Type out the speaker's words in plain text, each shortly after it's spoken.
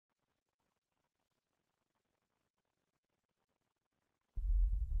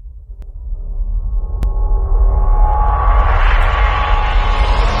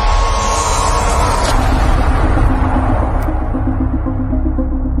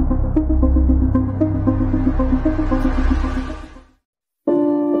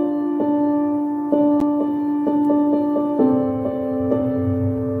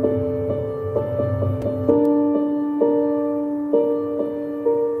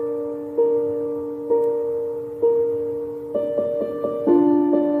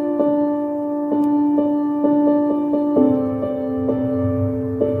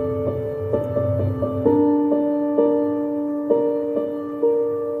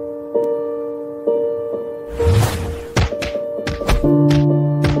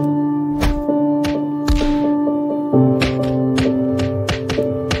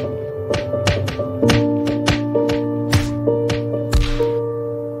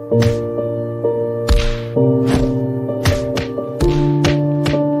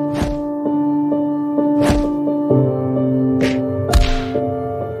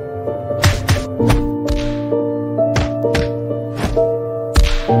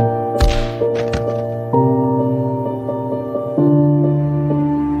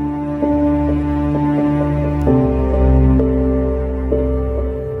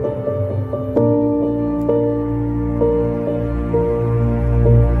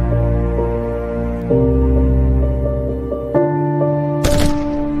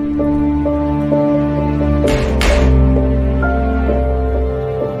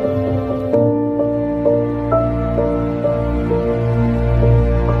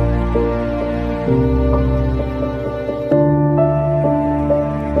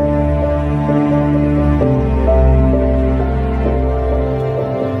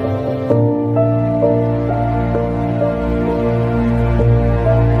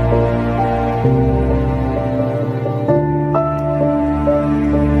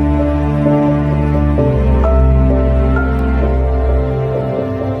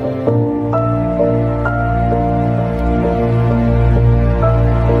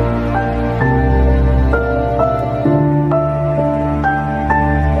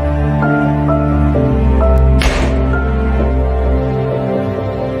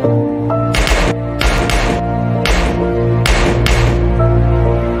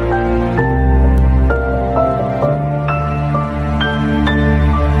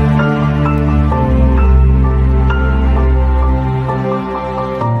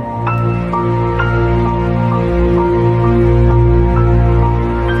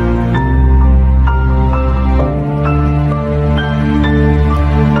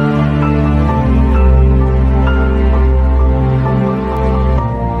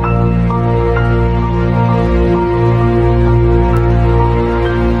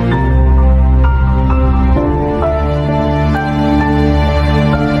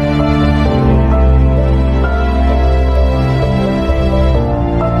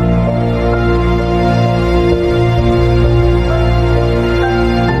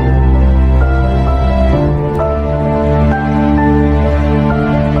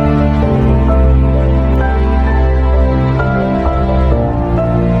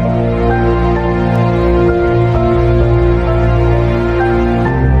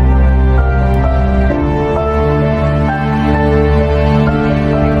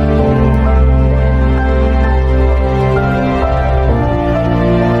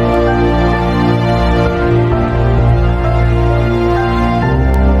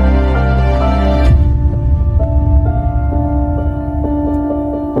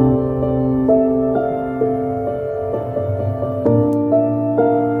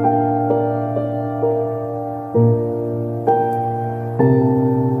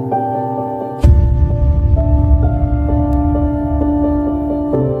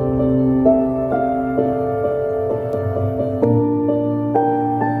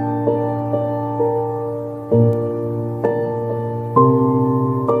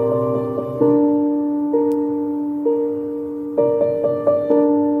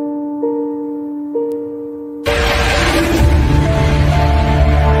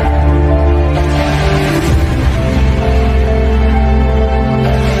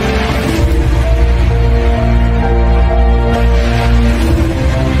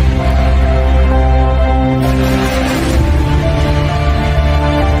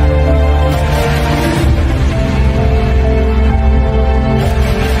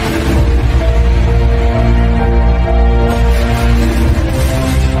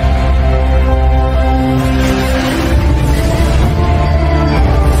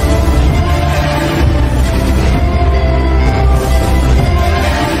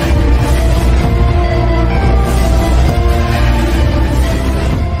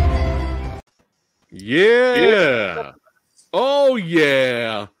Yeah. Oh,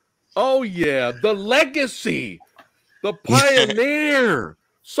 yeah. Oh, yeah. The legacy, the pioneer.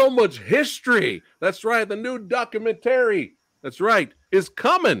 So much history. That's right. The new documentary. That's right. Is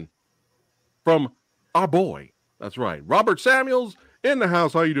coming from our boy. That's right. Robert Samuels in the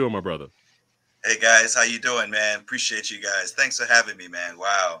house. How you doing, my brother? Hey, guys. How you doing, man? Appreciate you guys. Thanks for having me, man.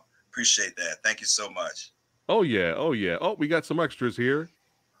 Wow. Appreciate that. Thank you so much. Oh, yeah. Oh, yeah. Oh, we got some extras here.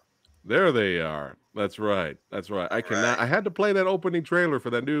 There they are. That's right. That's right. I had to play that opening trailer for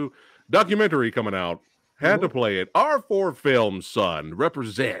that new documentary coming out. Had to play it. R4 Films, son.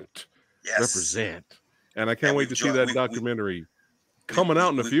 Represent. Yes. Represent. And I can't wait to see that documentary coming out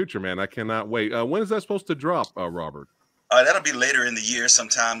in the future, man. I cannot wait. When is that supposed to drop, Robert? That'll be later in the year,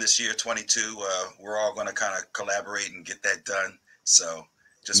 sometime this year, 22. We're all going to kind of collaborate and get that done. So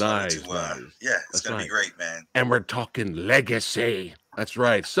Just wanted Nice, to, nice. yeah, it's That's gonna be right. great, man. And we're talking legacy. That's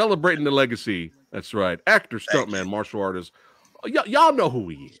right. Celebrating the legacy. That's right. Actor, Thank you. stuntman, martial artist. Y'all know who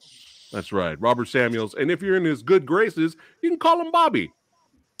he is. That's right. Robert Samuels. And if you're in his good graces, you can call him Bobby.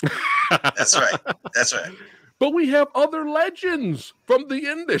 That's right. That's right. But we have other legends from the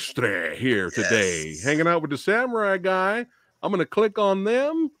industry here today, Yes. hanging out with the Samurai Guy. I'm going to click on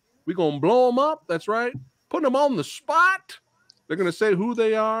them. We're going to blow them up. That's right. Put them on the spot. They're going to say who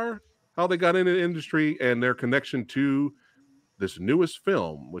they are, how they got into the industry, and their connection to this newest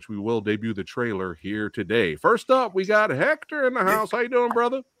film, which we will debut the trailer here today. First up, we got Hector in the house. How you doing,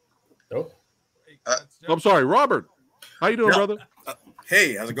 brother? Oh. I'm sorry, Robert. How you doing, brother?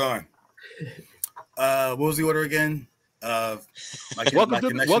 Hey, how's it going? What was the order again? Welcome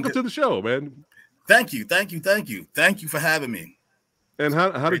to the show, man. Thank you for having me. And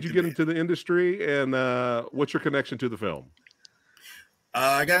how did you get into the industry, and what's your connection to the film?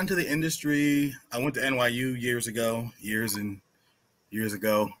 I got into the industry. I went to NYU years ago.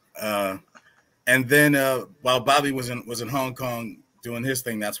 And then while Bobby was in Hong Kong doing his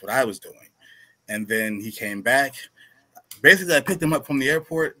thing, that's what I was doing. And then he came back. Basically, I picked him up from the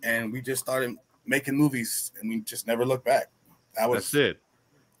airport, and we just started making movies, and we just never looked back. That's it.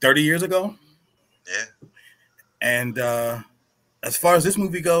 30 years ago. Yeah. And as far as this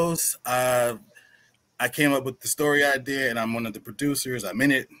movie goes, I came up with the story idea, and I'm one of the producers. I'm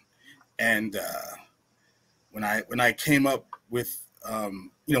in it. And when I came up with,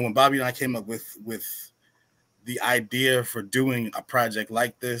 when Bobby and I came up with the idea for doing a project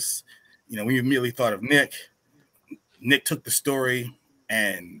like this, we immediately thought of Nick. Nick took the story,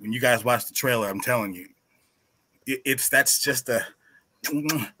 and when you guys watch the trailer, I'm telling you, that's just a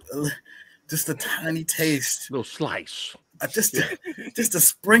tiny taste, little slice, just a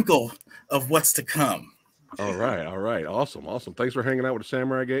sprinkle of what's to come. All right, awesome. Thanks for hanging out with the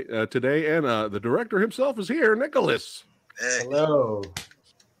Samurai Guy today, and the director himself is here, Nicholas. Hey. Hello.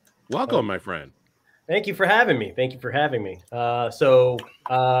 Welcome, my friend. Thank you for having me. So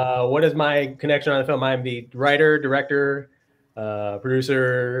what is my connection on the film? I'm the writer, director,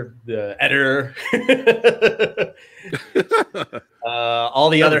 producer, the editor, all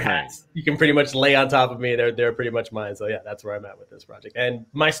the other hats you can pretty much lay on top of me. They're pretty much mine. So yeah, that's where I'm at with this project. And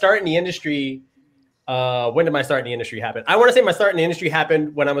my start in the industry, when did my start in the industry happen? I want to say my start in the industry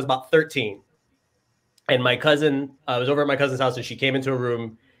happened when I was about 13. And my cousin, I was over at my cousin's house, and she came into a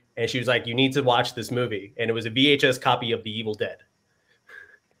room, and she was like, "You need to watch this movie." And it was a VHS copy of The Evil Dead.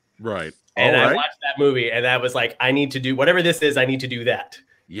 Right. And I watched that movie, and I was like, I need to do whatever this is. I need to do that.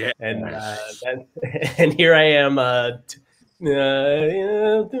 Yeah. And and here I am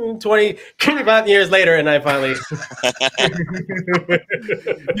 25 years later, and I finally...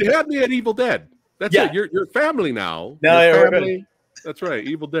 You had me at Evil Dead. That's it. You're family now. No, we're family. That's right.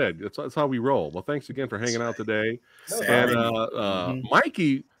 Evil Dead. That's how we roll. Well, thanks again for hanging out today. And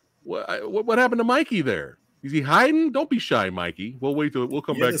Mikey, what happened to Mikey there? Is he hiding? Don't be shy, Mikey. We'll wait till we'll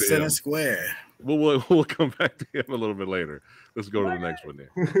come back to center him. Square. We'll come back to him a little bit later. Let's go to the next one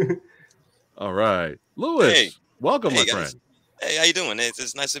there. All right, Lewis. Welcome, my friend. Hey, how you doing?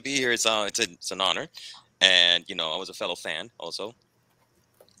 It's nice to be here. It's an honor, and I was a fellow fan also,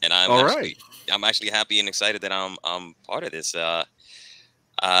 and I'm actually happy and excited that I'm part of this.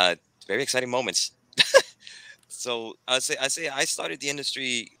 Very exciting moments. So I say I started the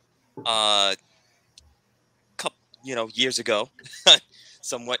industry, years ago,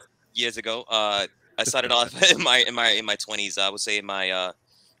 somewhat years ago. I started off in my 20s. I would say in my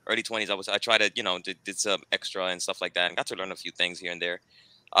early 20s. I tried to did some extra and stuff like that, and got to learn a few things here and there.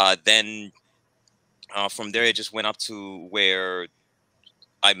 Then from there, it just went up to where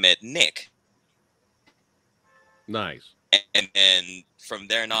I met Nick. Nice. And then from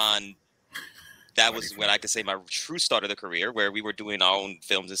there on, that was when I could say my true start of the career, where we were doing our own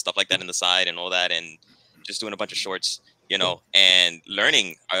films and stuff like that on the side and all that, and just doing a bunch of shorts, and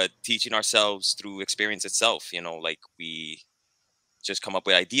learning, teaching ourselves through experience itself. Like we just come up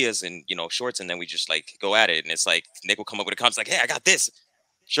with ideas and shorts, and then we just like go at it. And it's like Nick will come up with a concept like, "Hey, I got this.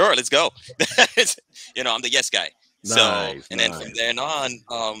 Sure, let's go." I'm the yes guy. Nice, and then from then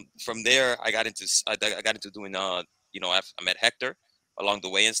on, from there I got into doing I met Hector along the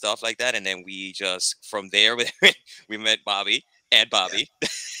way and stuff like that, and then we just from there we met Bobby, and then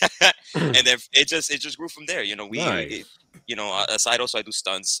it just grew from there. Aside also I do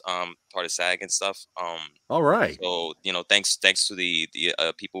stunts, part of SAG and stuff. All right. So thanks to the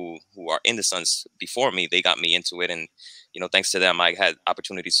people who are in the stunts before me, they got me into it, and thanks to them I had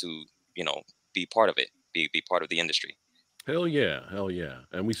opportunities to be part of it, be part of the industry. Hell yeah,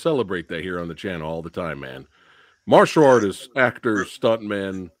 and we celebrate that here on the channel all the time, man. Martial artists, actors,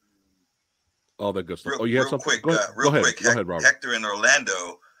 stuntmen, all that good stuff. Real, Oh, you had real something? quick, Go ahead. real Go ahead. quick. Go ahead, Robert. Hector and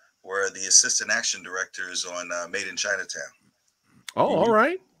Orlando were the assistant action directors on Made in Chinatown. Oh, all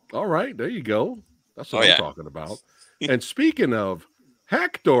right. All right. There you go. That's what I'm talking about. And speaking of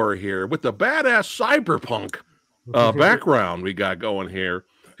Hector here with the badass cyberpunk background we got going here.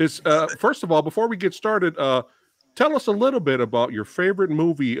 His first of all, before we get started, tell us a little bit about your favorite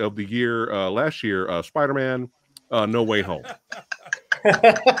movie of the year last year, Spider-Man No Way Home.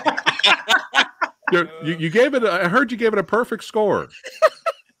 You gave it. I heard you gave it a perfect score.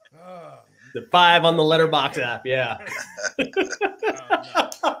 The 5 on the Letterboxd app. Yeah. Be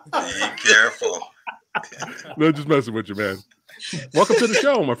careful. No, just messing with you, man. Welcome to the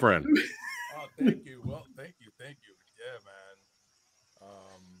show, my friend. Oh, thank you. Well, thank you. Yeah, man.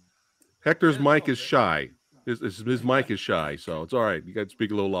 Hector's mic is shy. His mic is shy, so it's all right. You got to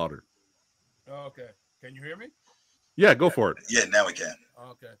speak a little louder. Okay. Can you hear me? Yeah, go for it. Yeah, now we can.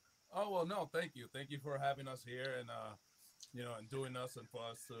 Okay. Oh well, no, thank you. Thank you for having us here and and doing us and for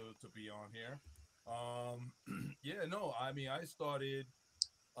us to be on here. Yeah, no, I mean I started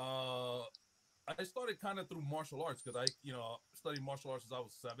kind of through martial arts because I studied martial arts since I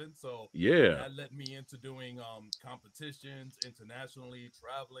was 7. So yeah, that led me into doing competitions internationally,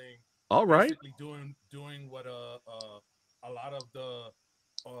 traveling. All right. Basically doing what a lot of the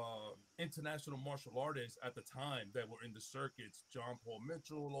international martial artists at the time that were in the circuits, John Paul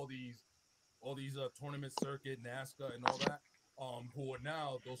Mitchell, all these tournament circuit, NASCAR and all that, who are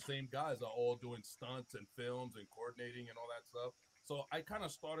now those same guys are all doing stunts and films and coordinating and all that stuff. So I kind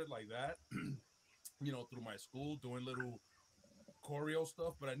of started like that, through my school doing little choreo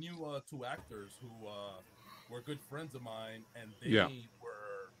stuff, but I knew 2 actors who were good friends of mine, and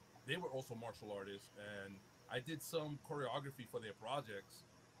they were also martial artists, and I did some choreography for their projects,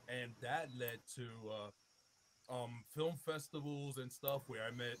 and that led to film festivals and stuff where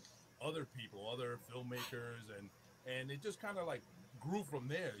I met other people, other filmmakers, and it just kind of like grew from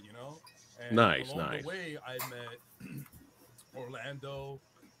there, And nice. the way, I met Orlando,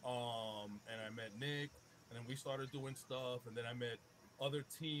 and I met Nick, and then we started doing stuff, and then I met other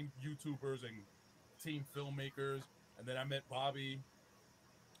team YouTubers and team filmmakers, and then I met Bobby,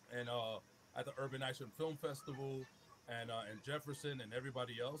 and at the Urban Action Film Festival, and Jefferson and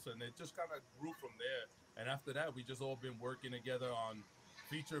everybody else, and it just kind of grew from there. And after that, we just all been working together on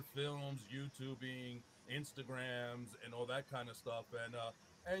feature films, YouTubing, Instagrams, and all that kind of stuff.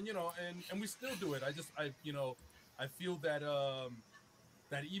 And we still do it. I feel that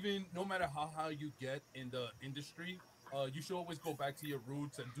that even no matter how high you get in the industry, you should always go back to your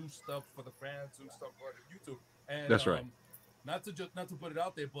roots and do stuff for the fans, do stuff for YouTube. And that's right. Not to put it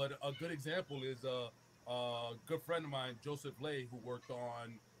out there, but a good example is a good friend of mine, Joseph Lay, who worked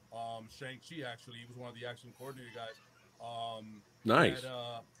on Shang-Chi. Actually, he was one of the action coordinator guys. Nice.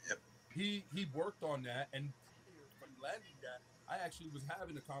 He worked on that, and from landing that, I actually was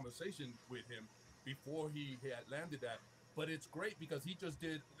having a conversation with him before he had landed that. But it's great because he just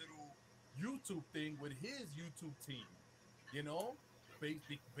did a little YouTube thing with his YouTube team,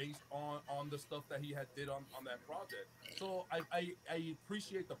 based on the stuff that he had did on that project. So I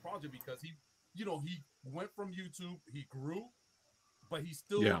appreciate the project because he went from YouTube, he grew, but he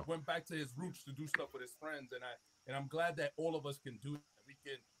still went back to his roots to do stuff with his friends, and I'm glad that all of us can do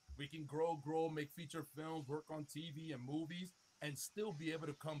that. We can grow, make feature films, work on TV and movies, and still be able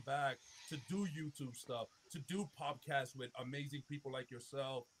to come back to do YouTube stuff, to do podcasts with amazing people like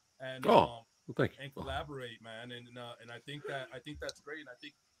yourself, and thank you. And collaborate, man. And I think that's great, and I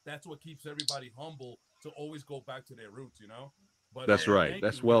think that's what keeps everybody humble to always go back to their roots, But that's right.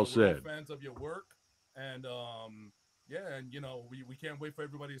 That's well said. We're fans of your work, and we can't wait for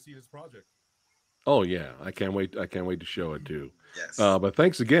everybody to see this project. Oh yeah, I can't wait. I can't wait to show it too. Yes. But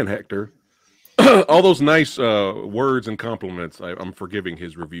thanks again, Hector. All those nice words and compliments. I'm forgiving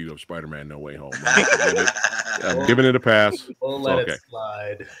his review of Spider-Man No Way Home. I'm giving it a pass. We'll let it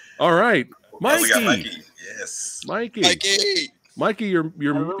slide. All right, Mikey. We got Mikey. Yes. Mikey, you're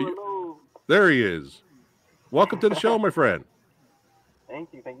hello. There he is. Welcome to the show, my friend. Thank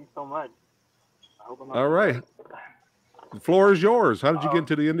you so much. All right. The floor is yours. How did you get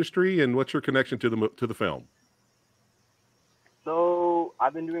into the industry, and what's your connection to the film? So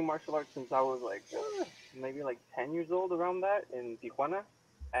I've been doing martial arts since I was maybe 10 years old, around that, in Tijuana.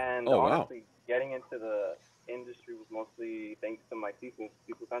 And honestly, getting into the industry was mostly thanks to my Sifu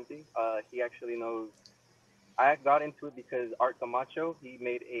Santi. He actually knows. I got into it because Art Camacho, he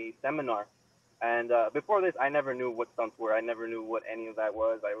made a seminar. And before this, I never knew what stunts were. I never knew what any of that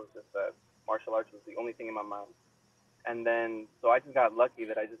was. I was just martial arts was the only thing in my mind. And then, so I just got lucky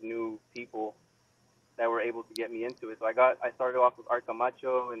that I just knew people that were able to get me into it. So I started off with Art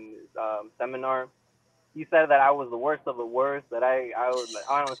Camacho and seminar. He said that I was the worst of the worst, that I was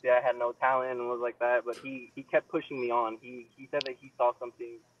honestly I had no talent and was like that, but he kept pushing me on. He said that he saw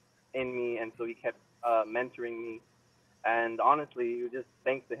something in me, and so he kept mentoring me. And honestly, it was just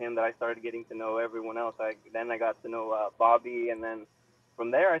thanks to him that I started getting to know everyone else. Then I got to know Bobby, and then from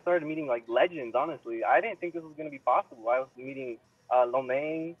there I started meeting like legends. Honestly, I didn't think this was gonna be possible. I was meeting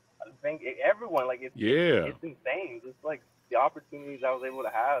Lomang, I think everyone. Like it's insane. Just like the opportunities I was able to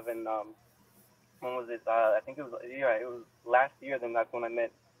have, and when was it? I think it was last year. Then that's when I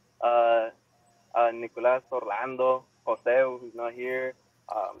met Nicolas Orlando, Jose, who's not here.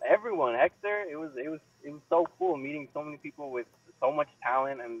 Everyone, Hector. It was so cool meeting so many people with so much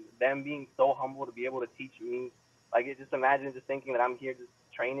talent and them being so humble to be able to teach me. Like, just imagine just thinking that I'm here just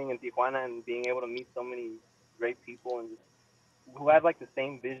training in Tijuana and being able to meet so many great people and just who have like the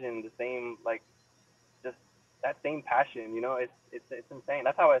same vision, the same like just that same passion. You know, it's insane.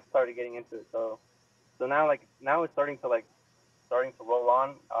 That's how I started getting into it. So now it's starting to roll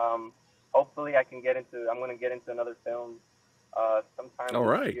on. Hopefully I'm gonna get into another film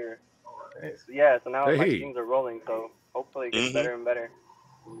sometime this year. Yeah, so now my things are rolling, so hopefully it gets better and better.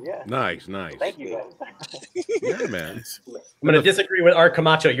 Yeah. Nice. Thank you guys. Yeah, man. I'm going to disagree with Art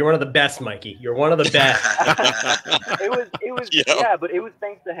Camacho. You're one of the best, Mikey. You're one of the best. it was yeah, but it was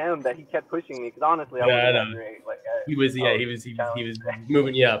thanks to him that he kept pushing me, because honestly, I wasn't that great. Like, he was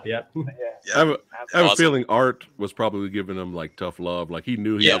moving you up. Yeah. I have a feeling Art was probably giving him like tough love. Like he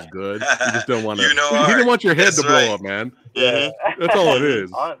knew he was good. He just didn't want to. He didn't want your head to blow up, man. Yeah. That's all it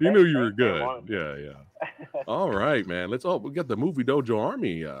is. Honestly, he knew you were good. Yeah. All right, man. We got the Movie Dojo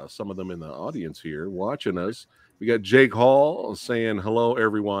Army. Some of them in the audience here watching us. We got Jake Hall saying hello,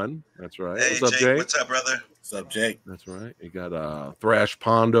 everyone. That's right. Hey, what's up, Jake? What's up, brother? What's up, Jake? That's right. You got Thrash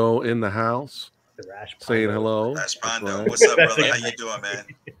Pondo in the house saying hello. Thrash Pondo. Right. What's up, brother? How you doing, man?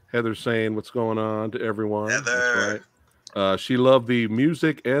 Heather saying what's going on to everyone. Heather. That's right. She loved the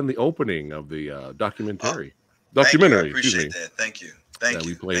music and the opening of the documentary. Documentary. I appreciate that. Thank you. Thank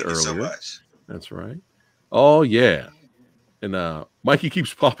you. We played earlier. You so much. That's right. Oh yeah. And Mikey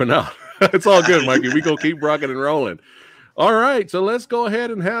keeps popping out. It's all good, Mikey. We gonna keep rocking and rolling. All right, so let's go ahead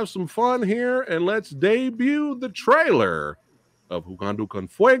and have some fun here, and let's debut the trailer of Jugando con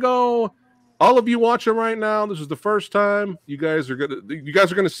Fuego. All of you watching right now, this is the first time you guys are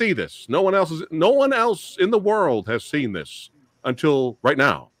gonna see this. No one else in the world has seen this until right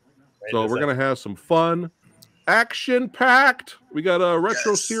now. So we're gonna have some fun, action-packed. We got a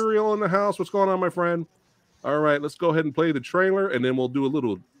retro cereal in the house. What's going on, my friend? All right, let's go ahead and play the trailer, and then we'll do a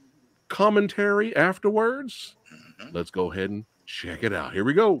little commentary afterwards. Let's go ahead and check it out. Here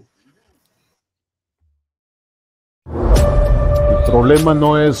we go. El problema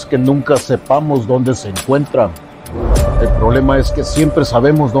no es que nunca sepamos dónde se encuentra. El problema es que siempre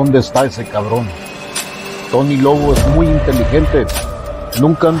sabemos dónde está ese cabrón. Tony Lobo es muy inteligente.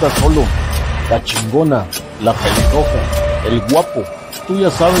 Nunca anda solo. La chingona, la pelirroja, el guapo. Tú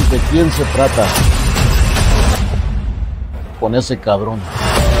ya sabes de quién se trata. Con ese cabrón.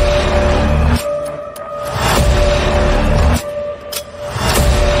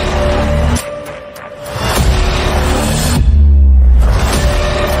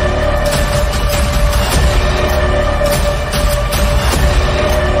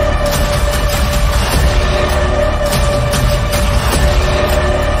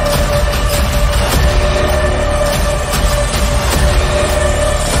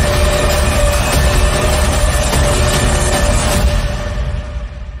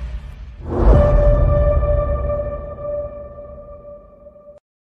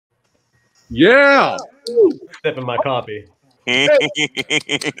 Yeah. Sipping my coffee.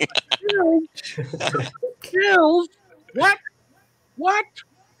 Kills. What?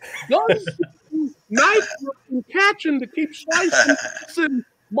 Those knife and catching to keep slicing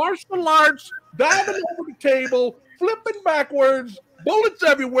martial arts, diving over the table, flipping backwards, bullets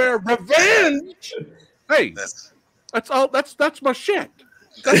everywhere, revenge. Hey, that's all. That's my shit.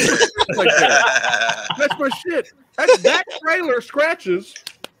 That's my shit right there. That's my shit. That trailer scratches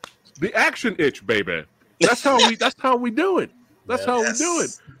the action itch, baby. That's how we do it. That's how we do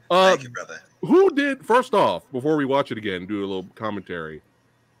it. Thank you, brother. Who did, first off, before we watch it again, do a little commentary.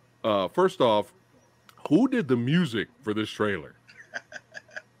 First off, who did the music for this trailer?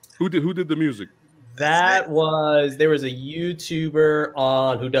 Who did the music? There was a YouTuber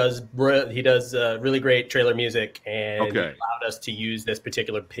on who does really great trailer music, and allowed us to use this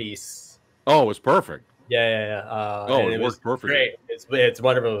particular piece. Oh, it's perfect. Yeah. It worked perfectly. Great. It's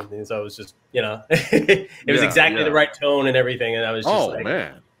wonderful. And so it was just, it was exactly the right tone and everything. And I was just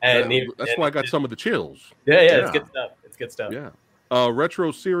man. And that's why I got some of the chills. Yeah, it's good stuff. It's good stuff. Yeah.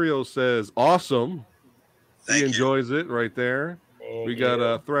 Retro Serial says awesome. He enjoys it right there. We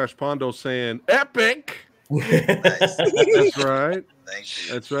got Thrash Pondo saying epic. Nice. That's right. Thank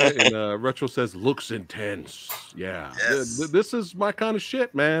you. That's right. And Retro says looks intense. Yeah. Yes. This is my kind of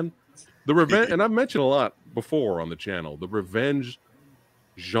shit, man. The revenge, and I've mentioned a lot before on the channel. The revenge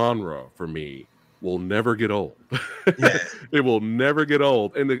genre for me will never get old. Yeah. It will never get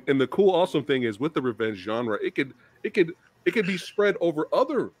old. And the cool, awesome thing is with the revenge genre, it could be spread over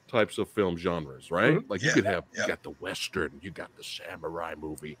other types of film genres, right? Like you could have you got the Western, you got the samurai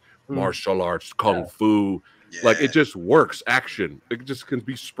movie, martial arts, kung fu. Yeah. Like it just works. Action. It just can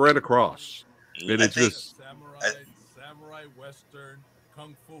be spread across. And it's just samurai, Western,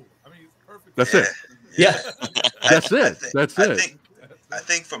 kung fu. I mean, it's perfect. that's it. Yeah. That's it. That's it. I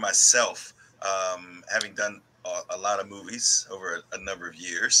think for myself, having done a lot of movies over a number of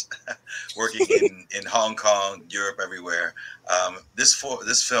years, working in Hong Kong, Europe, everywhere. This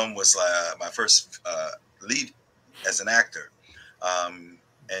film was my first lead as an actor.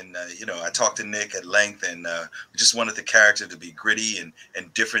 You know, I talked to Nick at length, and we just wanted the character to be gritty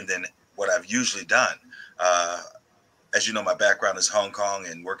and different than what I've usually done. As you know, my background is Hong Kong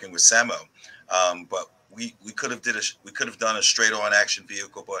and working with Samo, but we could have done a straight-on action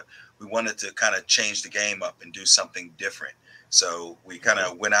vehicle, but we wanted to kind of change the game up and do something different. So we kind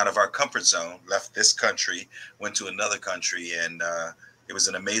of went out of our comfort zone, left this country, went to another country, and it was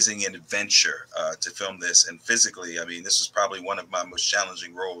an amazing adventure to film this. And physically, I mean, this was probably one of my most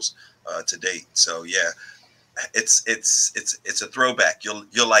challenging roles to date. So yeah, it's a throwback.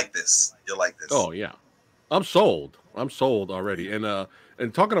 You'll like this. You'll like this. Oh yeah, I'm sold. I'm sold already. And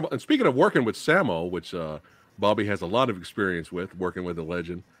talking about, and speaking of working with Samo, which Bobby has a lot of experience with, working with the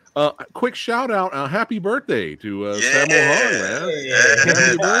legend. Quick shout out, happy birthday to Samo Hung,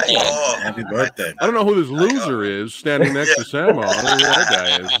 man. Happy birthday. I don't know who this loser is standing next to Samo. I don't know who that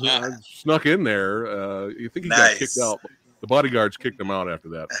guy is. I snuck in there. You think he got kicked out? The bodyguards kicked him out after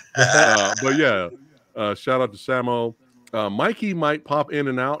that. But yeah, shout out to Samo. Mikey might pop in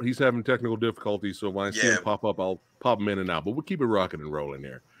and out. He's having technical difficulties, so when I see him pop up, I'll pop him in and out. But we'll keep it rocking and rolling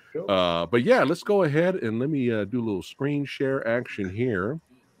there. Cool. But yeah, let's go ahead and let me do a little screen share action here.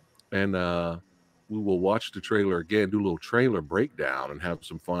 And we will watch the trailer again, do a little trailer breakdown and have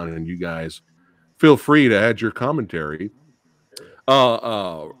some fun. And you guys feel free to add your commentary.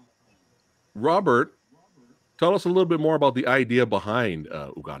 Robert, tell us a little bit more about the idea behind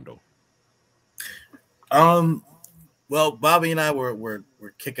Jugando. Well, Bobby and I were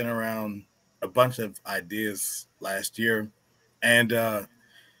kicking around a bunch of ideas last year, and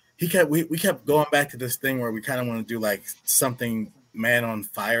we kept going back to this thing where we kind of want to do like something Man on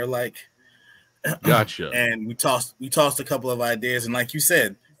Fire like. Gotcha. And we tossed a couple of ideas, and like you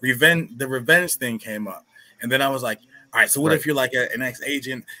said, the revenge thing came up, and then I was like, all right, so what if you're like an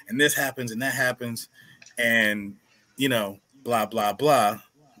ex-agent and this happens and that happens, and you know, blah blah blah,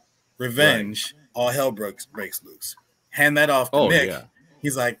 revenge, all hell breaks loose. Hand that off to Nick. Yeah.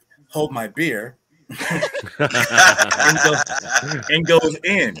 He's like, hold my beer, and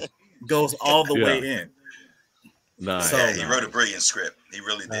goes all the way in. Nice. So he wrote a brilliant script. He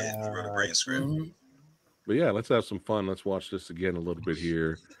really did. He wrote a brilliant script. But yeah, let's have some fun. Let's watch this again a little bit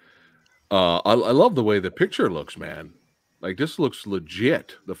here. I love the way the picture looks, man. Like this looks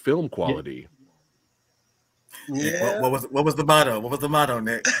legit. The film quality. Yeah. What was the motto? What was the motto,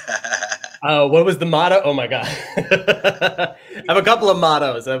 Nick? What was the motto? Oh my god! I have a couple of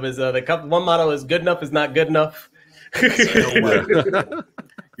mottos. One motto is "Good enough is not good enough."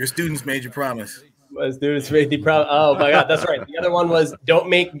 Your students made you promise. My students made you promise. Oh my god, that's right. The other one was "Don't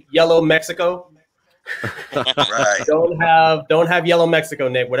make yellow Mexico." Right. Don't have yellow Mexico,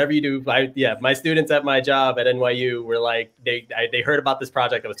 Nick. Whatever you do, my students at my job at NYU were like, they heard about this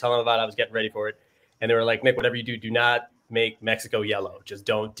project I was telling them about. I was getting ready for it, and they were like, Nick, whatever you do not make Mexico yellow. Just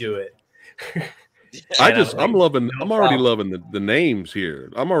don't do it. I'm already loving the names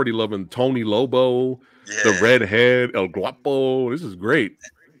here. I'm already loving Tony Lobo, the redhead, El Guapo. This is great.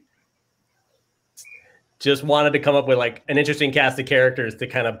 Just wanted to come up with like an interesting cast of characters to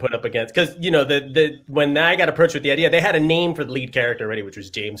kind of put up against, because you know when I got approached with the idea, they had a name for the lead character already, which was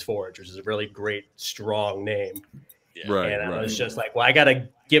James Forge, which is a really great, strong name. Yeah. Right. And I was just like, well, I got to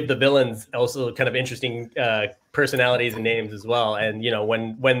give the villains also kind of interesting personalities and names as well. And you know,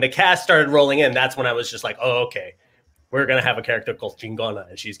 when the cast started rolling in, that's when I was just like, oh, okay, we're gonna have a character called Chingona,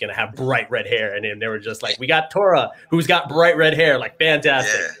 and she's gonna have bright red hair. And then they were just like, we got Tora, who's got bright red hair, like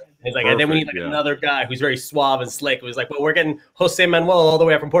fantastic. Yeah. And he's like, and then we need like another guy who's very suave and slick. It was like, well, we're getting Jose Manuel all the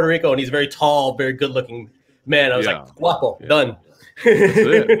way up from Puerto Rico, and he's very tall, very good looking man. I was like, guapo, done. That's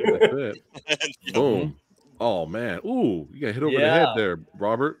it. That's it. Boom. Oh man. Ooh, you got hit over the head there,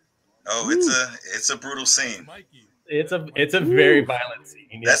 Robert. Oh, it's a brutal scene. It's a very violent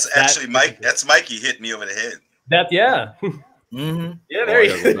scene. That's actually Mike. That's Mikey hitting me over the head. Yeah. Mm-hmm. Yeah, there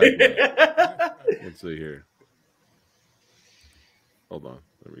you go. Let's see here. Hold on.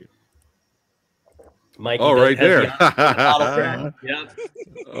 There we go. Mikey right there. Yeah.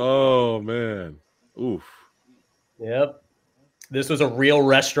 Oh man. Oof. Yep. This was a real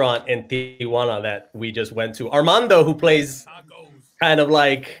restaurant in Tijuana that we just went to. Armando, who plays kind of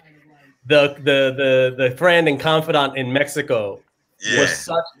like the friend and confidant in Mexico, is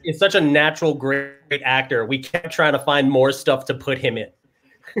such a natural, great actor. We kept trying to find more stuff to put him in.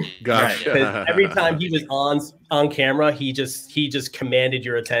 Gotcha. Every time he was on camera, he just commanded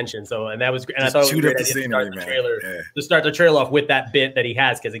your attention. So, and that was, and just I thought it was great the idea to start the trailer off with that bit that he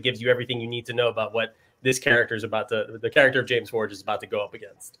has, because it gives you everything you need to know about what this character is the character of James Forge is about to go up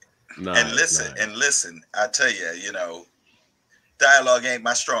against. And listen, I tell you, dialogue ain't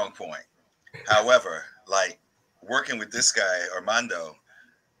my strong point. However, like working with this guy, Armando,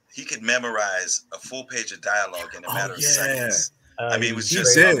 he could memorize a full page of dialogue in a matter of seconds. I mean, it was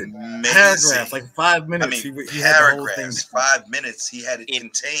just amazing. Paragraphs, like 5 minutes. I mean, paragraphs, 5 minutes. He had it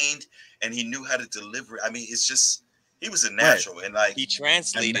contained, and he knew how to deliver it. I mean, it's just, he was a natural. And like, he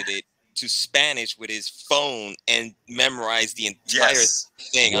translated it to Spanish with his phone and memorized the entire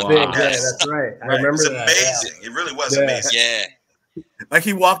thing. Wow. Yeah, that's right. I remember it was amazing. It really was amazing. Yeah. Like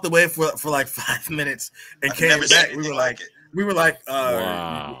he walked away for like 5 minutes and came back. We were like,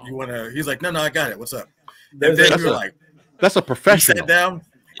 wow. You want to? He's like, no, I got it. What's up? And then we were like, that's a professional. He sat down.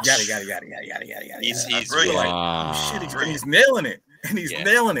 Got it. He's brilliant. Like, oh, shit, he's nailing it, and he's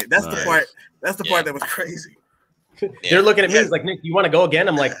nailing it. That's the part. That's the part that was crazy. They're looking at me. It's like, Nick, you want to go again?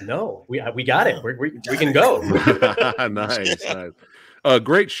 I'm like, no, we got it. We can go. Nice.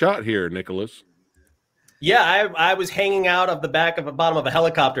 Great shot here, Nicholas. Yeah, I was hanging out of the bottom of a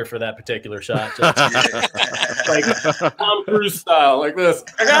helicopter for that particular shot. Like Tom Cruise style, like this.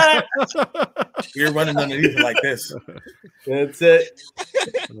 I got it. You're running underneath like this. That's it.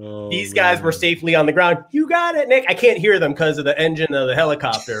 These guys were safely on the ground. You got it, Nick. I can't hear them because of the engine of the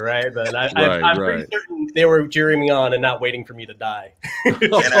helicopter, right? But I'm pretty certain they were cheering me on and not waiting for me to die. And we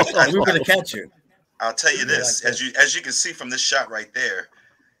were going to catch you. I'll tell you this, as you can see from this shot right there,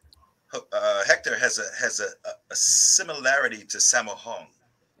 Hector has a similarity to Sammo Hung.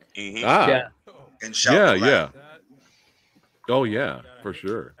 In shot. Yeah. Oh yeah, for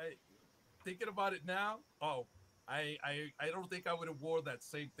sure. Hey, thinking about it now, I don't think I would have wore that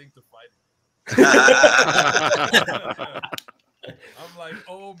same thing to fight. I'm like,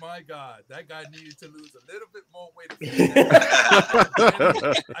 oh my God, that guy needed to lose a little bit more weight.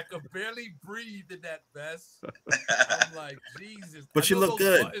 I could barely breathe in that vest. I'm like, Jesus. But you look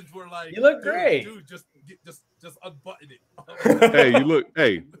good. Were like, you look great. Dude, just unbutton it.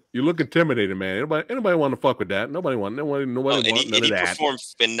 You look intimidating, man. Anybody want to fuck with that? Nobody want none of that. He performed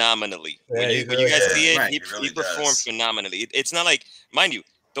phenomenally. When you guys see it, he performed phenomenally. It's not like, mind you,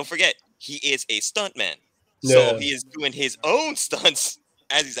 don't forget, he is a stuntman. So he is doing his own stunts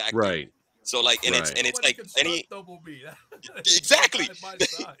as he's acting. Right. So like, and it's like exactly.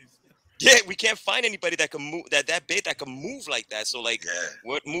 Yeah, we can't find anybody that can move that big that can move like that. So like,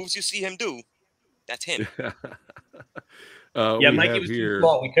 what moves you see him do, that's him. Mikey was too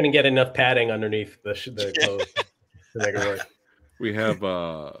small. We couldn't get enough padding underneath the clothes to make it work. We have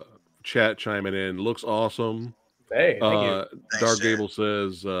chat chiming in. Looks awesome. Hey, thank you. Dark Gable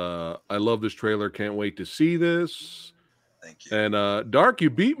says, I love this trailer. Can't wait to see this. Thank you. And Dark, you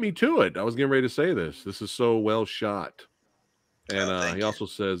beat me to it. I was getting ready to say this. This is so well shot. And he also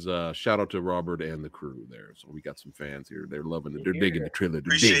says, shout out to Robert and the crew there. So we got some fans here. They're loving it. They're digging the trailer.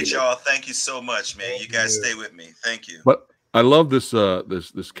 Appreciate y'all. Thank you so much, man. You guys stay with me. Thank you. But I love this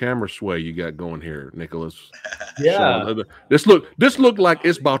this camera sway you got going here, Nicholas. Yeah. This look like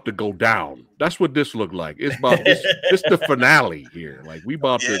it's about to go down. That's what this looked like. It's about it's the finale here. Like we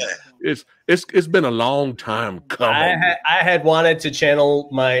about to it's been a long time coming. I had wanted to channel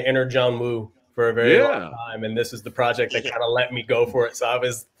my inner John Woo for a very long time, and this is the project that kind of let me go for it. So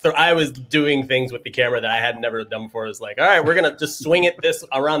I was doing things with the camera that I had never done before. It was like, all right, we're gonna just swing it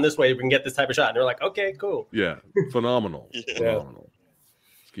around this way. We can get this type of shot. And they're like, okay, cool. Yeah, phenomenal. Phenomenal.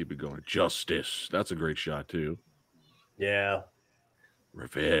 Let's keep it going. Justice. That's a great shot too. Yeah.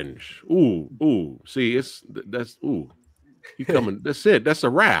 Revenge. Ooh. See, that's he coming. That's it. That's a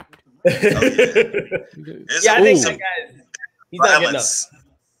wrap. I think that guy. He's not getting up.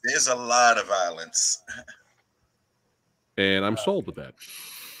 There's a lot of violence. And I'm sold with that.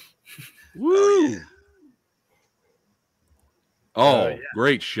 Woo! Oh, yeah.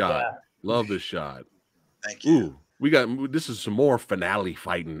 great shot. Yeah. Love this shot. Thank you. Ooh, this is some more finale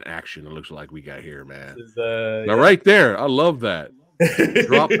fighting action. It looks like we got here, man. Now, yeah. right there, I love that.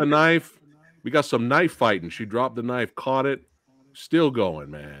 Drop the knife. We got some knife fighting. She dropped the knife, caught it, still going,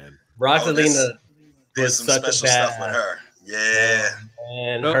 man. Roxalinda there's some special stuff with her. Yeah.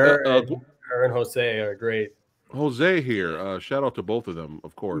 And her and Jose are great. Jose here. Shout out to both of them,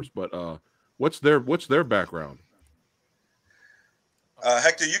 of course. But what's their background?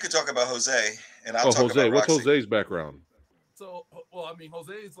 Hector, you could talk about Jose, and I'll talk Jose. about What's Roxy. Jose's background? So, well, I mean,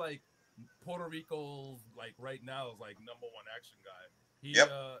 Jose is like Puerto Rico's, like right now, is like #1 action guy. He,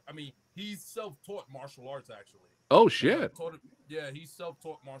 I mean, he's self-taught martial arts actually. Oh shit! He's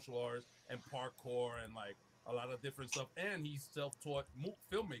self-taught martial arts and parkour and like a lot of different stuff. And he's self-taught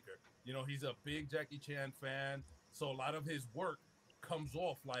filmmaker. You know, he's a big Jackie Chan fan, so a lot of his work comes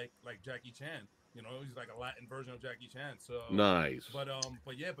off like Jackie Chan. You know, he's like a Latin version of Jackie Chan. So nice. But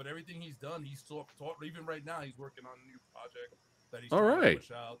everything he's done, he's taught. Even right now, he's working on a new project that he's trying to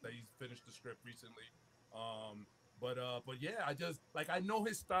push out. That he's finished the script recently. But yeah, I just like I know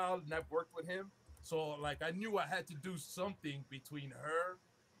his style and I've worked with him, so like I knew I had to do something between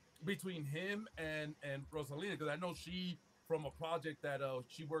him and Roxalinda, because I know she from a project that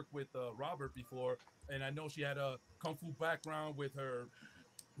she worked with Robert before, and I know she had a kung fu background with her,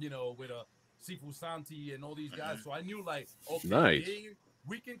 you know, with a Sifu Santi and all these guys. So I knew like, okay, nice.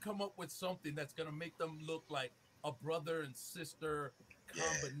 We can come up with something that's gonna make them look like a brother and sister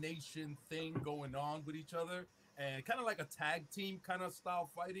combination thing going on with each other, and kind of like a tag team kind of style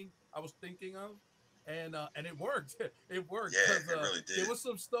fighting I was thinking of, and it worked. It worked. Yeah, it really did. There was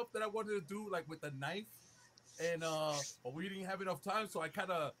some stuff that I wanted to do like with the knife, and but we didn't have enough time, so I kind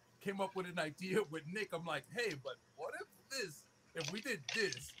of came up with an idea with Nick. I'm like, hey, but what if we did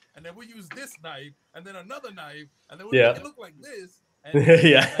this, and then we use this knife, and then another knife, and then we make it look like this, and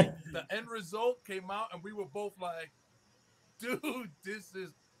like, the end result came out, and we were both like, dude, this is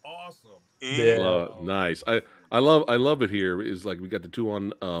awesome. Yeah, nice. I love it here. Is like we got the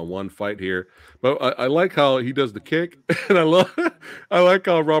 2-on-1 fight here, but I like how he does the kick, and I like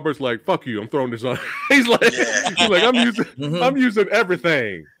how Robert's like, "Fuck you, I'm throwing this on." He's like, I'm using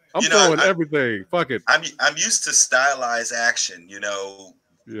everything. I'm throwing everything. Fuck it. I'm used to stylized action, you know,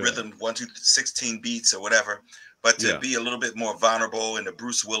 rhythm 1, 2, 16 beats or whatever, but to be a little bit more vulnerable in the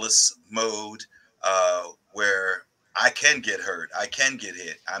Bruce Willis mode, where I can get hurt, I can get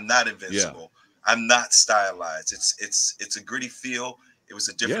hit. I'm not invincible. I'm not stylized. It's a gritty feel. It was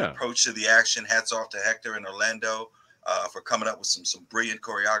a different approach to the action. Hats off to Hector and Orlando for coming up with some brilliant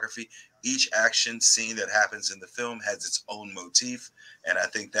choreography. Each action scene that happens in the film has its own motif, and I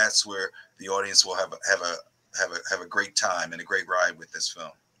think that's where the audience will have a great time and a great ride with this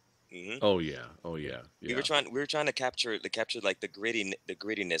film. Mm-hmm. Oh yeah. We were trying to capture like the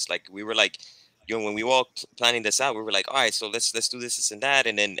grittiness. Like we were like, you know, when we were all planning this out, we were like, all right, so let's do this and that.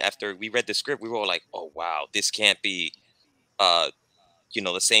 And then after we read the script, we were all like, oh wow, this can't be, you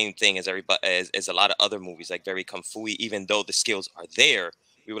know, the same thing as as a lot of other movies, like very kung fu-y. Even though the skills are there,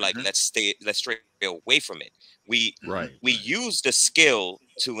 we were like, let's stray away from it. We use the skill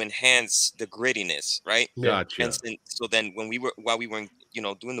to enhance the grittiness, right? Gotcha. And so then while we were, you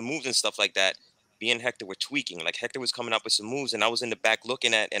know, doing the moves and stuff like that, me and Hector were tweaking. Like Hector was coming up with some moves, and I was in the back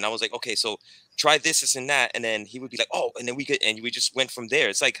looking at, and I was like, okay, so try this and that, and then he would be like, oh, and then we just went from there.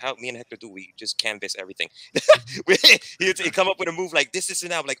 It's like how me and Hector do. We just canvas everything. He'd come up with a move like this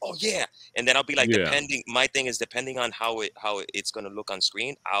and that. I'm like, oh yeah, and then I'll be like, depending. My thing is depending on how it's gonna look on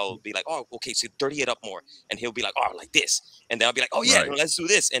screen. I'll be like, oh, okay, so dirty it up more, and he'll be like, oh, like this, and then I'll be like, oh yeah, let's do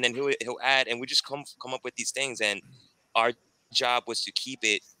this, and then he'll add, and we just come up with these things, and our job was to keep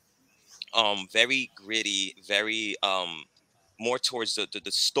it very gritty, very more towards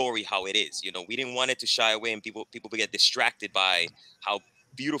the story, how it is. You know, we didn't want it to shy away and people would get distracted by how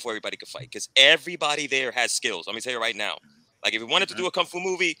beautiful everybody could fight, because everybody there has skills. Let me tell you right now, like if you wanted to do a kung fu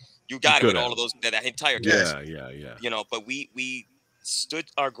movie, you got it with all of those, that entire cast. Yeah. You know, but we stood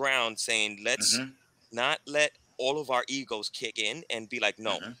our ground saying, let's not let all of our egos kick in and be like,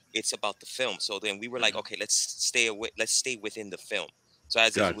 no, it's about the film. So then we were like, okay, let's stay within the film. So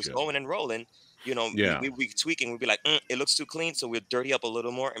as it was going and rolling, you know, we tweaking. We'd be like, it looks too clean, so we'll dirty up a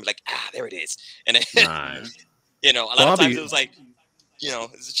little more and be like, there it is. And then, you know, a lot of times it was like, you know,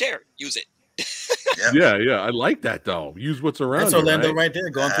 it's a chair, use it. Yeah. I like that though. Use what's around. That's Orlando right there,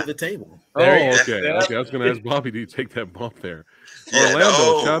 going through the table. Okay. I was going to ask Bobby, do you take that bump there?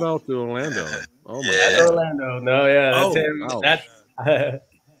 Orlando, shout out to Orlando. Oh my God. Orlando, that's him.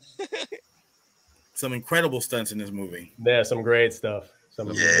 Some incredible stunts in this movie. Yeah, some great stuff.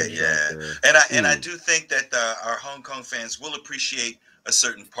 Yeah. And I do think that our Hong Kong fans will appreciate a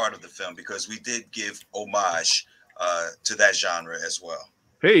certain part of the film because we did give homage to that genre as well.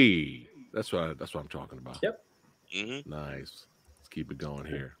 Hey, that's what I'm talking about. Yep. Nice. Let's keep it going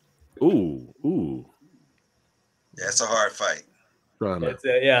here. Ooh. Yeah, it's a hard fight.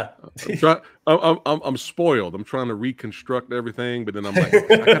 I'm spoiled. I'm trying to reconstruct everything, but then I'm like,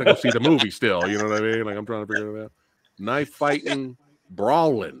 I gotta go see the movie still. You know what I mean? Like I'm trying to figure it out. Knife fighting,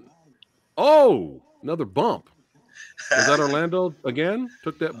 brawling. Oh, another bump. Was that Orlando again?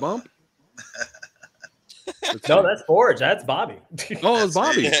 Took that bump? No, that's Forge. That's Bobby. Oh, it's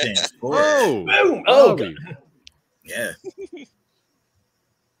Bobby. Oh, boom. Oh, Bobby. Yeah.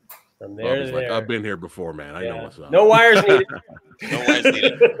 From there to like, there. I've been here before, man. I know what's up. No wires needed. No wires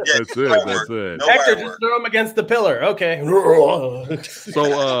needed. That's it. No Hector, wire just throw him against the pillar. Okay.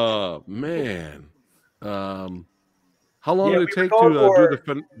 So, man, how long did it take to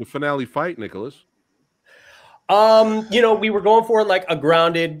do the finale fight, Nicholas? We were going for like a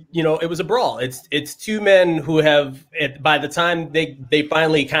grounded, it was a brawl. It's two men who have, by the time they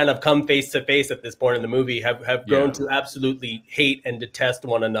finally kind of come face to face at this point in the movie, have grown to absolutely hate and detest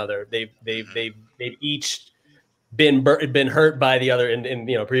one another. They've each been hurt by the other,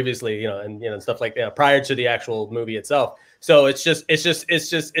 and previously, and stuff like that prior to the actual movie itself. So it's just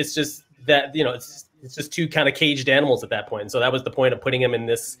that it's just two kind of caged animals at that point. And so that was the point of putting them in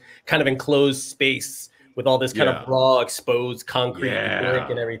this kind of enclosed space with all this kind of raw, exposed concrete brick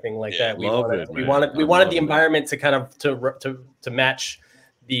and everything like that. We wanted the environment to kind of to match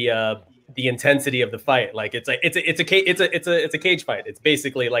the intensity of the fight. Like it's a cage fight. It's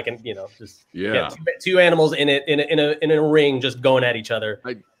basically like two animals in a ring just going at each other,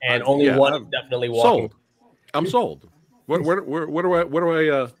 and only one is definitely walking. Sold. I'm sold. Where do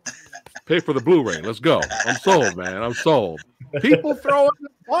I pay for the Blu-ray? Let's go. I'm sold, man. I'm sold. People throwing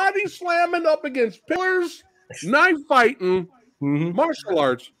body slamming up against pillars, knife fighting, martial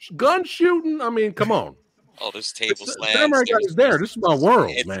arts, gun shooting. I mean, come on. Oh, there's table slams. PhatSamuraiGuy is there. This is my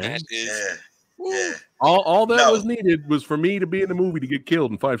world, man. Yeah. All that was needed was for me to be in the movie to get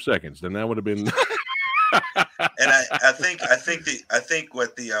killed in 5 seconds. Then that would have been. And I think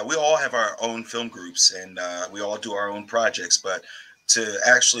what we all have our own film groups and we all do our own projects, but to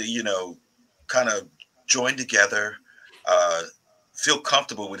actually kind of join together, feel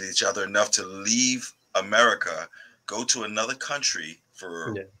comfortable with each other enough to leave America, go to another country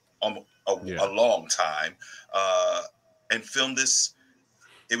for a long time, and film this.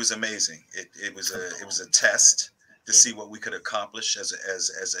 It was amazing. It was a test to see what we could accomplish as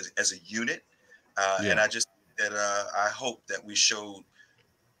a unit. And I hope that we showed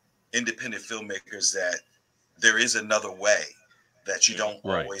independent filmmakers that there is another way, that you don't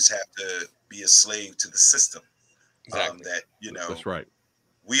always have to be a slave to the system. Exactly. That's right.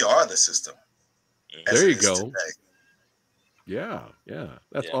 We are the system. There you go. Today. Yeah.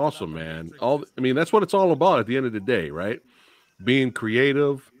 That's awesome, man. That's what it's all about at the end of the day, right? Being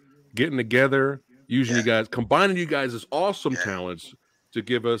creative, getting together, using you guys, combining you guys as awesome talents to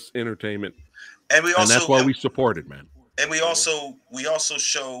give us entertainment. And that's why we support it, man. And we also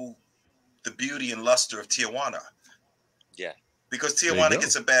show the beauty and luster of Tijuana. Yeah. Because Tijuana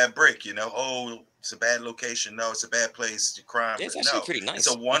gets a bad break, it's a bad location. No, it's a bad place to crime. It's actually pretty nice.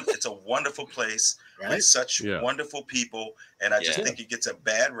 It's a wonderful place with such wonderful people, and I just think it gets a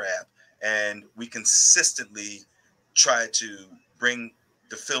bad rap. And we consistently try to bring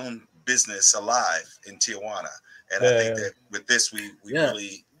the film business alive in Tijuana. And I think that with this, we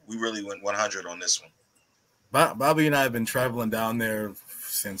really went 100 on this one. Bobby and I have been traveling down there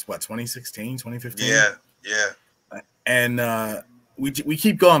since 2016, 2015. Yeah. And we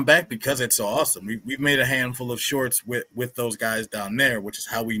keep going back because it's so awesome. We've made a handful of shorts with those guys down there, which is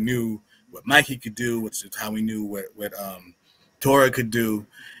how we knew what Mikey could do, which is how we knew what Tora could do.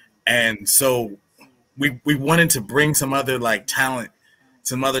 And so we wanted to bring some other talented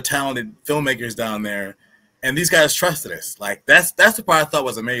filmmakers down there. And these guys trusted us. That's the part I thought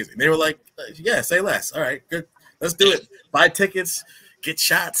was amazing. They were like, yeah, say less. All right, good. Let's do it. Buy tickets, get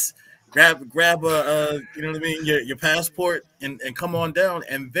shots, grab your passport and come on down.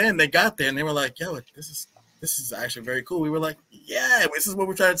 And then they got there and they were like, yo, this is actually very cool. We were like, yeah, this is what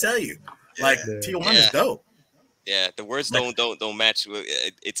we're trying to tell you. Tijuana is dope. Yeah, the words don't match.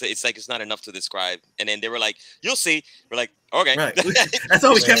 It's like it's not enough to describe. And then they were like, "You'll see." We're like, "Okay." Right. That's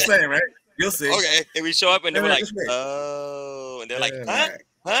all we kept saying, right? You'll see. Okay. And we show up and they were like, "Oh," and they're like, "Huh?"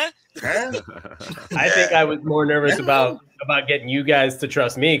 I think I was more nervous about getting you guys to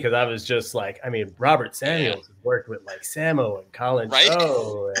trust me because I was just like, Robert Samuels has worked with Samo and Colin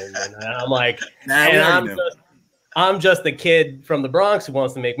Cho, and I'm like, I'm just the kid from the Bronx who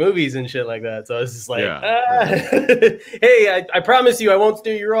wants to make movies and shit like that. So it's just like, hey, I promise you I won't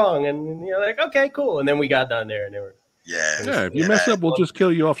steer you wrong. And you're like, okay, cool. And then we got down there and they were. Yeah. If you mess up, we'll just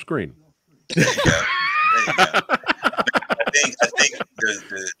kill you off screen. There you go. I think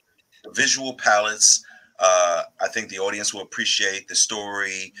the visual palettes, I think the audience will appreciate the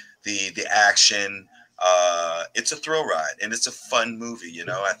story, the action. It's a thrill ride and it's a fun movie. You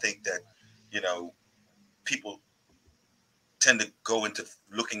know, I think that, you know, people tend to go into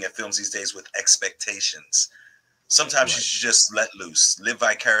looking at films these days with expectations. Sometimes you should just let loose, live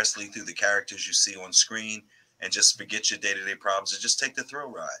vicariously through the characters you see on screen, and just forget your day-to-day problems and just take the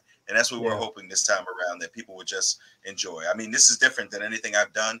thrill ride. And that's what we're hoping this time around, that people would just enjoy. I mean, this is different than anything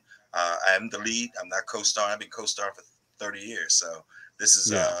I've done. I am the lead. I'm not co-starring. I've been co-starring for 30 years. So this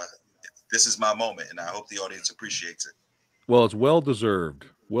is my moment, and I hope the audience appreciates it. Well, it's well-deserved.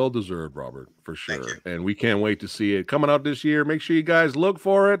 Well-deserved, Robert, for sure. And we can't wait to see it. Coming out this year, make sure you guys look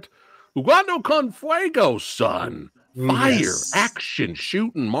for it. Jugando con Fuego, son. Fire, action,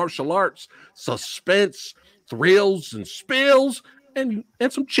 shooting, martial arts, suspense, thrills and spills, and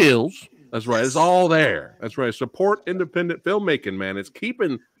some chills. That's right. It's all there. That's right. Support independent filmmaking, man. It's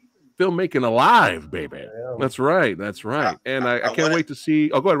keeping filmmaking alive, baby. That's right. That's right. And I can't wait to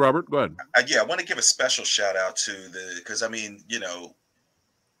see. Oh, go ahead, Robert. Go ahead. I want to give a special shout out to because I mean, you know,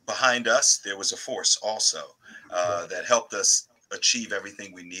 behind us there was a force also that helped us achieve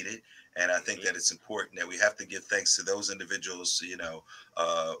everything we needed. And I think that it's important that we have to give thanks to those individuals, you know,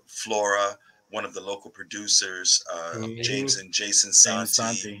 Flora, one of the local producers, James and Jason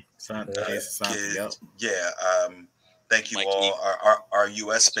Santi. Thank you Mikey. all, our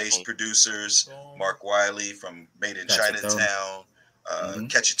U.S.-based producers, Mark Wiley from Made in Chinatown,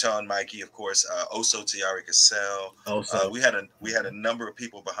 Ketchiton, Mikey, of course, Oso Tiari Cassell. We had a number of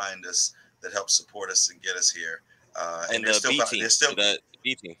people behind us that helped support us and get us here. And the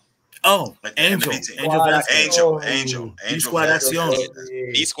B team. Oh, Angel. Angel. B-Squad Action.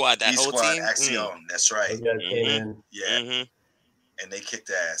 B-Squad, that whole team. Action. That's right. Mm-hmm. And they kicked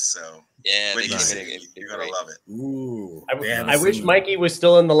ass. So yeah, you're gonna love it. Ooh, I wish Mikey was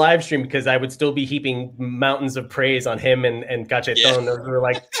still in the live stream because I would still be heaping mountains of praise on him and Cacheton. Yeah. Those were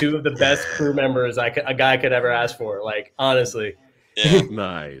like two of the best crew members a guy could ever ask for. Like, honestly. Yeah.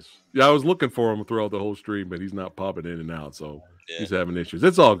 Nice. Yeah, I was looking for him throughout the whole stream, but he's not popping in and out, so he's having issues.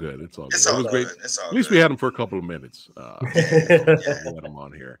 It's all good. It was great. At least we had him for a couple of minutes. We had him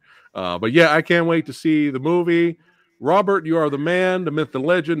on here. But yeah, I can't wait to see the movie. Robert, you are the man, the myth, the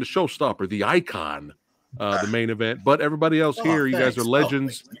legend, the showstopper, the icon, the main event. But everybody else here, you guys are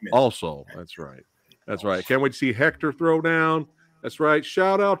legends also. That's right. That's right. Can't wait to see Hector throw down. That's right.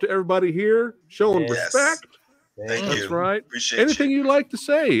 Shout out to everybody here showing respect. Thank you. That's right. Appreciate anything you'd like to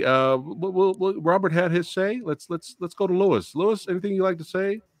say? Robert had his say. Let's go to Lewis. Lewis, anything you'd like to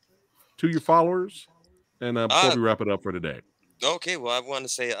say to your followers? And before we wrap it up for today. Okay. Well, I want to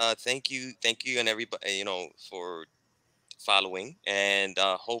say thank you, and everybody, you know, for following, and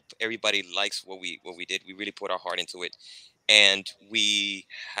hope everybody likes what we did. We really put our heart into it, and we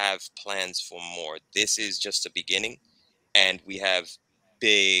have plans for more. This is just the beginning, and we have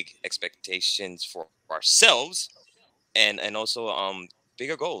big expectations for ourselves, and also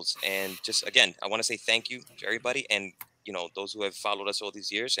bigger goals. And just again, I want to say thank you to everybody, and you know, those who have followed us all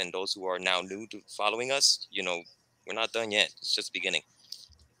these years, and those who are now new to following us. You know, we're not done yet. It's just the beginning.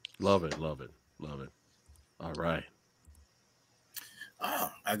 Love it, love it, love it. All right.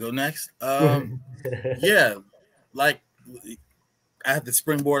 Oh, I go next. Yeah, like I have to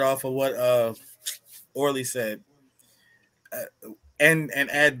springboard off of what Orly said, and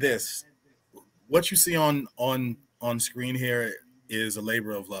add this: what you see on screen here is a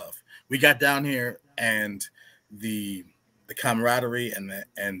labor of love. We got down here, and the camaraderie and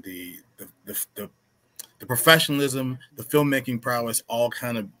the professionalism, the filmmaking prowess, all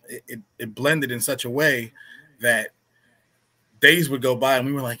kind of it blended in such a way that days would go by and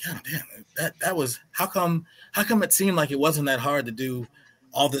we were like, oh, damn, that was how come it seemed like it wasn't that hard to do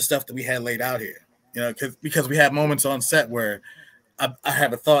all this stuff that we had laid out here, you know, because we had moments on set where I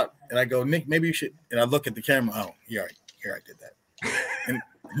have a thought and I go, Nick, maybe you should, and I look at the camera, oh, here I did that,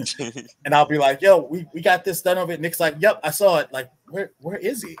 and I'll be like, yo, we got this done over it. Nick's like, yep, I saw it. Like, where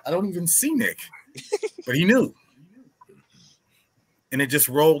is he? I don't even see Nick, but he knew, and it just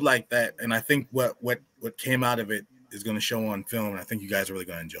rolled like that. And I think what came out of it is going to show on film, and I think you guys are really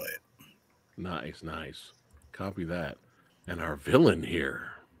going to enjoy it. Nice. Copy that. And our villain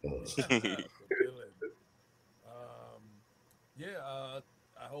here. I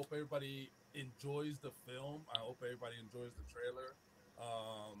hope everybody enjoys the film. I hope everybody enjoys the trailer.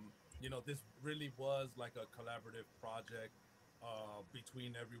 you know, this really was like a collaborative project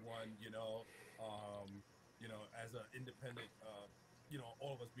between everyone. You know, as an independent, you know,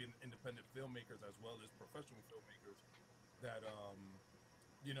 all of us being independent filmmakers as well as professional filmmakers. That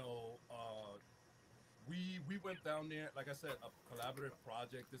you know, we went down there, like I said, a collaborative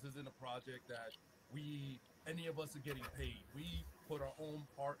project. This isn't a project that we any of us are getting paid. We put our own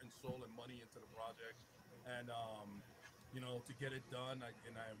heart and soul and money into the project, and you know, to get it done.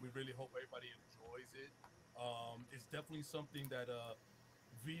 We really hope everybody enjoys it. It's definitely something that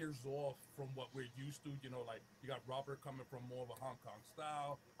veers off from what we're used to. You know, like you got Robert coming from more of a Hong Kong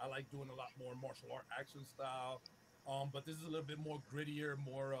style. I like doing a lot more martial art action style. But this is a little bit more grittier,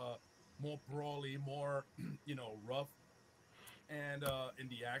 more brawly, more you know, rough and in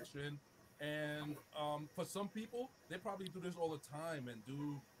the action. And for some people, they probably do this all the time and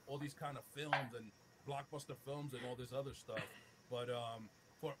do all these kind of films and blockbuster films and all this other stuff. But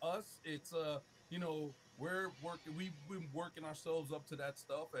for us, it's you know, we're working. We've been working ourselves up to that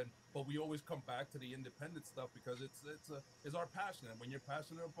stuff, and but we always come back to the independent stuff because it's our passion. And when you're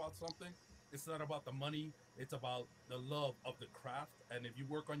passionate about something, it's not about the money. It's about the love of the craft. And if you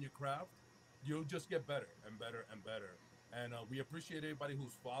work on your craft, you'll just get better and better and better. And we appreciate everybody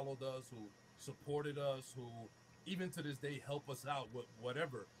who's followed us, who supported us, who even to this day help us out with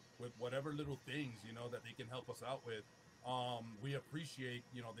whatever little things, you know, that they can help us out with. We appreciate,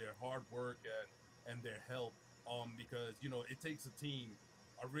 you know, their hard work and their help. Because you know, it takes a team,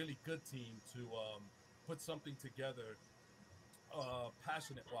 a really good team, to put something together,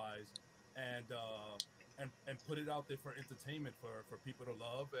 passionate wise, and and put it out there for entertainment for people to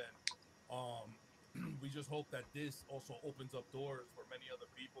love. And we just hope that this also opens up doors for many other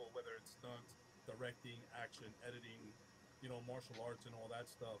people, whether it's stunts, directing, action, editing, you know, martial arts and all that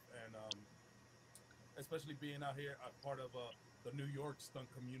stuff. And especially being out here, a part of the New York stunt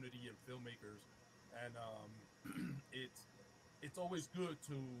community and filmmakers. And it's always good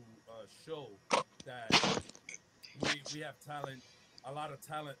to show that we have talent, a lot of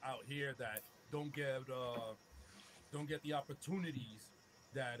talent out here that don't get don't get the opportunities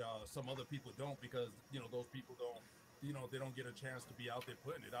that some other people don't, because you know, those people don't, you know, they don't get a chance to be out there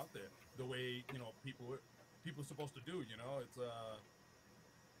putting it out there the way, you know, people supposed to do. You know,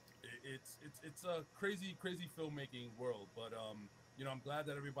 it's a crazy filmmaking world. But you know, I'm glad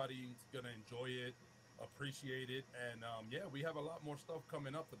that everybody's gonna enjoy it, appreciate it. And yeah, we have a lot more stuff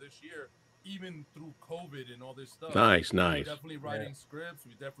coming up for this year, even through COVID and all this stuff. Nice. We're definitely writing scripts.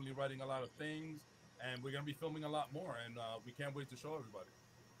 We're definitely writing a lot of things, and we're gonna be filming a lot more. And we can't wait to show everybody.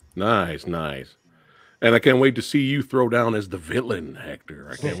 Nice. And I can't wait to see you throw down as the villain, Hector.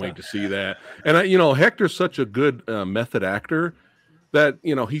 I can't wait to see that. And you know, Hector's such a good method actor that,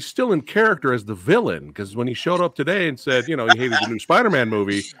 you know, he's still in character as the villain. Because when he showed up today and said, you know, he hated the new Spider-Man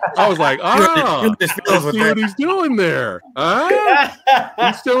movie, I was like, I see what he's doing there.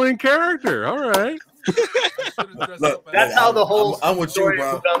 He's still in character. All right. Look, that's how the whole I'm with you,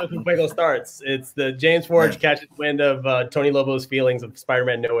 bro. Fuego starts. It's the James Forge catches wind of Tony Lobo's feelings of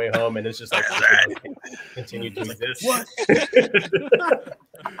Spider-Man No Way Home, and it's just like continue to exist. What?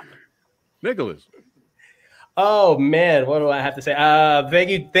 Nicholas. Oh man, what do I have to say?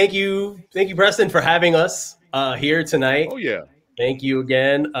 Thank you, Preston, for having us here tonight. Oh yeah, thank you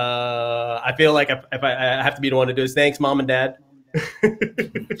again. I feel like if I have to be the one to do this, thanks, Mom and Dad.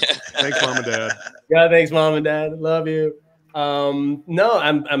 Thanks, Mom and Dad. Yeah, thanks, Mom and Dad. Love you. No,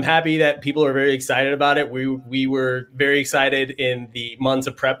 I'm happy that people are very excited about it. We were very excited in the months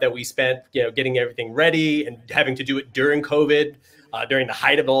of prep that we spent, you know, getting everything ready and having to do it during COVID, during the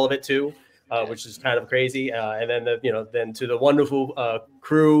height of all of it too. Which is kind of crazy. And then then to the wonderful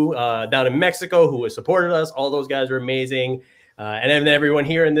crew down in Mexico who has supported us. All those guys were amazing. And then everyone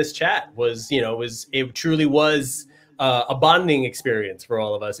here in this chat it truly was a bonding experience for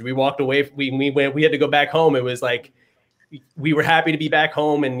all of us. We walked away. We had to go back home. It was like we were happy to be back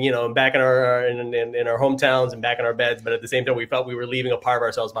home and, you know, back in our hometowns and back in our beds. But at the same time, we felt we were leaving a part of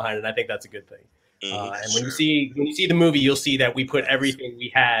ourselves behind, and I think that's a good thing. And when you see the movie, you'll see that we put everything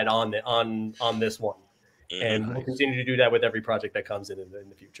we had on this one, and we'll continue to do that with every project that comes in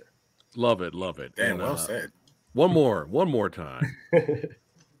the future. Love it. Damn, well said. One more time.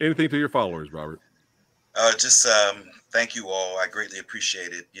 Anything to your followers, Robert? Just thank you all. I greatly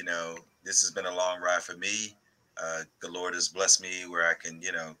appreciate it. You know, this has been a long ride for me. The Lord has blessed me where I can,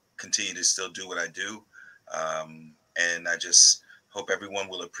 you know, continue to still do what I do, and I just hope everyone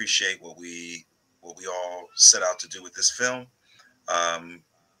will appreciate what we all set out to do with this film.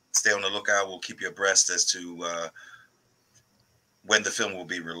 Stay on the lookout. We'll keep you abreast as to when the film will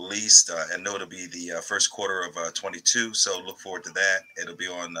be released. I know it'll be the first quarter of 22, so look forward to that. It'll be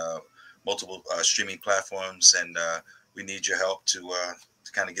on multiple streaming platforms, and we need your help to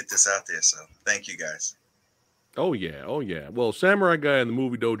kind of get this out there. So thank you guys. Oh yeah, oh yeah. Well, Samurai Guy and the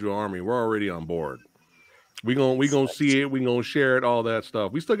Movie Dojo Army, we're already on board. We gonna see it. We gonna share it. All that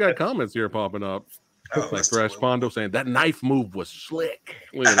stuff. We still got comments here popping up. Like Thrash Pondo saying that knife move was slick.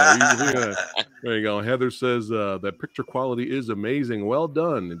 You know, there you go. Heather says that picture quality is amazing. Well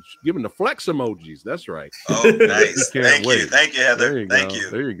done. And giving the flex emojis. That's right. Oh, nice. Thank you, Heather. Thank you.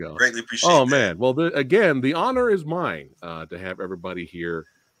 There you go. Greatly appreciate. Oh man. Well, again, the honor is mine to have everybody here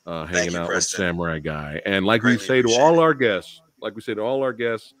hanging out with Samurai Guy. And like we say to all our guests,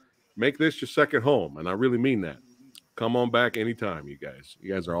 make this your second home, and I really mean that. Come on back anytime, you guys.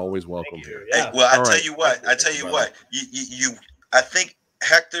 You guys are always welcome here. Yeah. Hey, well, I tell you what. You. I think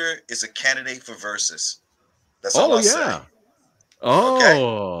Hector is a candidate for Versus. That's all I'll say. Oh, okay?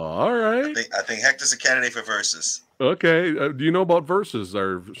 All right. I think Hector's a candidate for Versus. Okay. Do you know about Versus,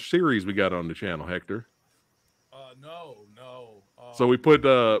 our series we got on the channel, Hector? No. So we put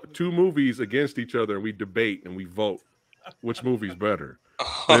 2 movies against each other, and we debate and we vote which movie's better.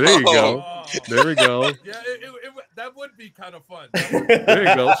 There you go. There we go. Yeah, that would be kind of fun. There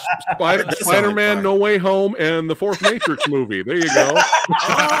you go. Spider-Man No Way Home and the fourth Matrix movie. There you go.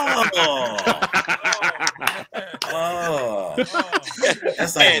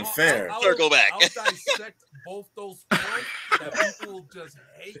 That's not even fair. Circle back. I'll dissect both those films that people will just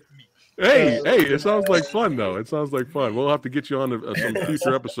hate me. Hey, it sounds like fun, though. It sounds like fun. We'll have to get you on some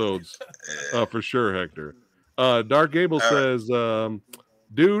future episodes for sure, Hector. Dark Gable says,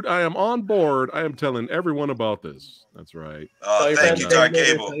 dude, I am on board. I am telling everyone about this. That's right. Thank you, Dark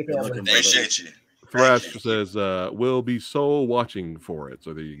Gable. Appreciate you. Thrash says, we'll be so watching for it.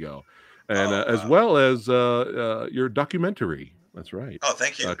 So there you go. And as well as your documentary. That's right. Oh,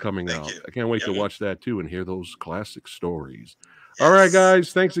 thank you. Coming out. I can't wait to watch that too and hear those classic stories. Yes. All right,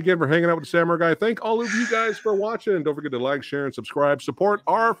 guys. Thanks again for hanging out with the Samurai Guy. Thank all of you guys for watching. Don't forget to like, share, and subscribe. Support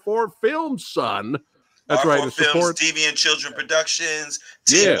R4 Films, son. That's right. R4 Films, Deviant Children Productions,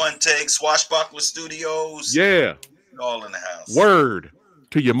 T1 Take, Swashbuckler Studios. Yeah. All in the house. Word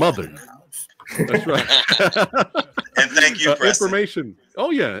to your mother. That's right. And thank you, Preston. Information.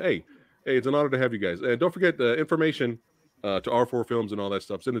 Oh, yeah. Hey, it's an honor to have you guys. And don't forget the information to R4 Films and all that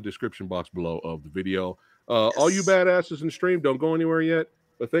stuff's in the description box below of the video. All you badasses in the stream, don't go anywhere yet.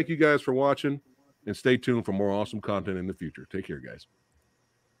 But thank you guys for watching, and stay tuned for more awesome content in the future. Take care, guys.